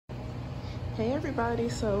Hey everybody,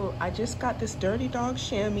 so I just got this dirty dog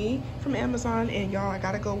Shammy from Amazon, and y'all, I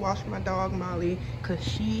gotta go wash my dog Molly because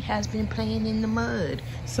she has been playing in the mud.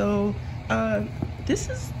 So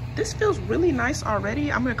this feels really nice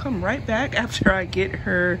already. I'm gonna come right back after I get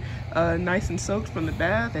her nice and soaked from the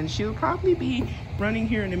bath, and she'll probably be running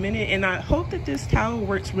here in a minute. And I hope that this towel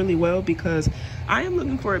works really well because I am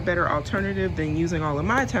looking for a better alternative than using all of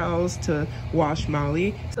my towels to wash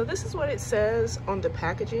Molly. So this is what it says on the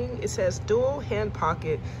packaging. It says dual hand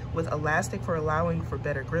pocket with elastic for allowing for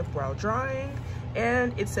better grip while drying.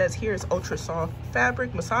 And it says here it's ultra soft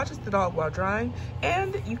fabric, massages the dog while drying,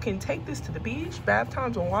 and you can take this to the beach, bath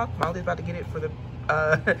times, and walk. Molly's about to get it for the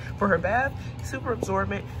for her bath. Super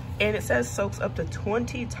absorbent, and it says soaks up to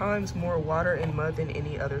 20 times more water and mud than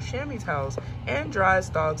any other chamois towels, and dries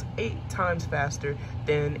dogs 8 times faster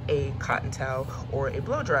than a cotton towel or a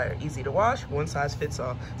blow dryer. Easy to wash, one size fits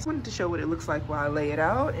all. So I wanted to show what it looks like while I lay it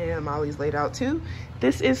out, and Molly's laid out too.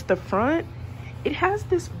 This is the front. It has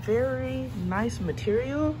this very nice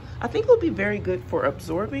material. I think it'll be very good for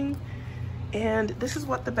absorbing. And this is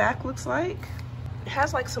what the back looks like. It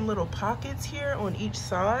has like some little pockets here on each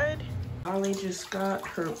side. Molly just got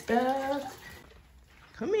her bath.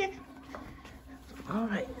 Come here. All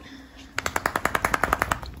right.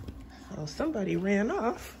 Oh, somebody ran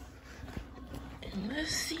off. And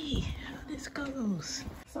let's see how this goes.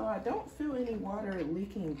 So I don't feel any water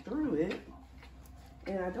leaking through it.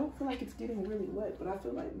 And I don't feel like it's getting really wet, but I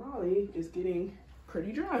feel like Molly is getting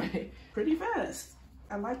pretty dry, pretty fast.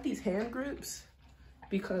 I like these hand grips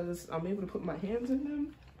because I'm able to put my hands in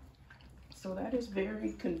them. So that is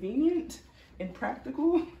very convenient and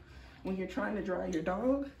practical when you're trying to dry your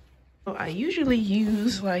dog. So I usually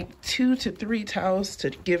use like 2 to 3 towels to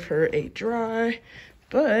give her a dry,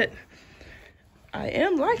 but I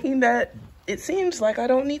am liking that it seems like I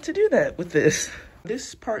don't need to do that with this.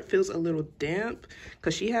 This part feels a little damp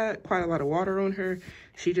because she had quite a lot of water on her.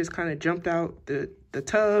 She just kind of jumped out the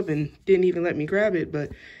tub and didn't even let me grab it,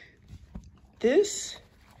 but this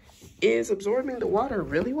is absorbing the water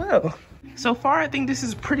really well. So far, I think this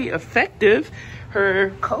is pretty effective.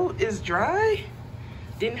 Her coat is dry.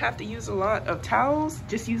 Didn't have to use a lot of towels,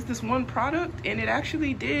 just used this one product, and it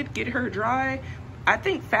actually did get her dry, I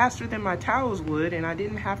think, faster than my towels would, and I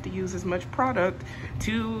didn't have to use as much product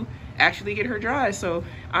to actually get her dry. So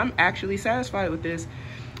I'm actually satisfied with this.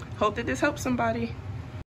 Hope that this helps somebody.